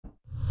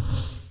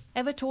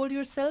Ever told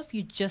yourself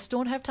you just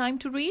don't have time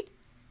to read?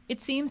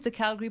 It seems the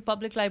Calgary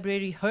Public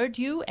Library heard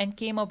you and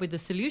came up with a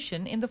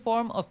solution in the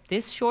form of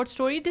this short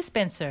story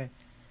dispenser.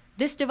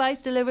 This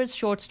device delivers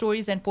short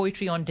stories and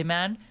poetry on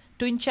demand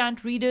to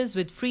enchant readers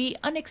with free,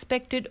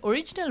 unexpected,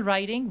 original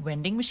writing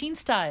vending machine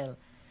style.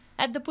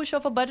 At the push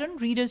of a button,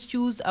 readers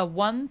choose a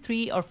 1,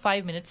 3, or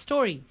 5-minute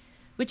story,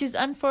 which is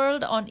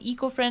unfurled on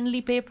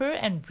eco-friendly paper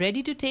and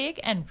ready to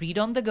take and read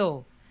on the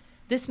go.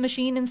 This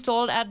machine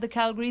installed at the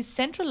Calgary's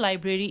Central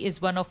Library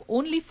is one of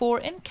only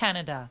 4 in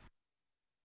Canada.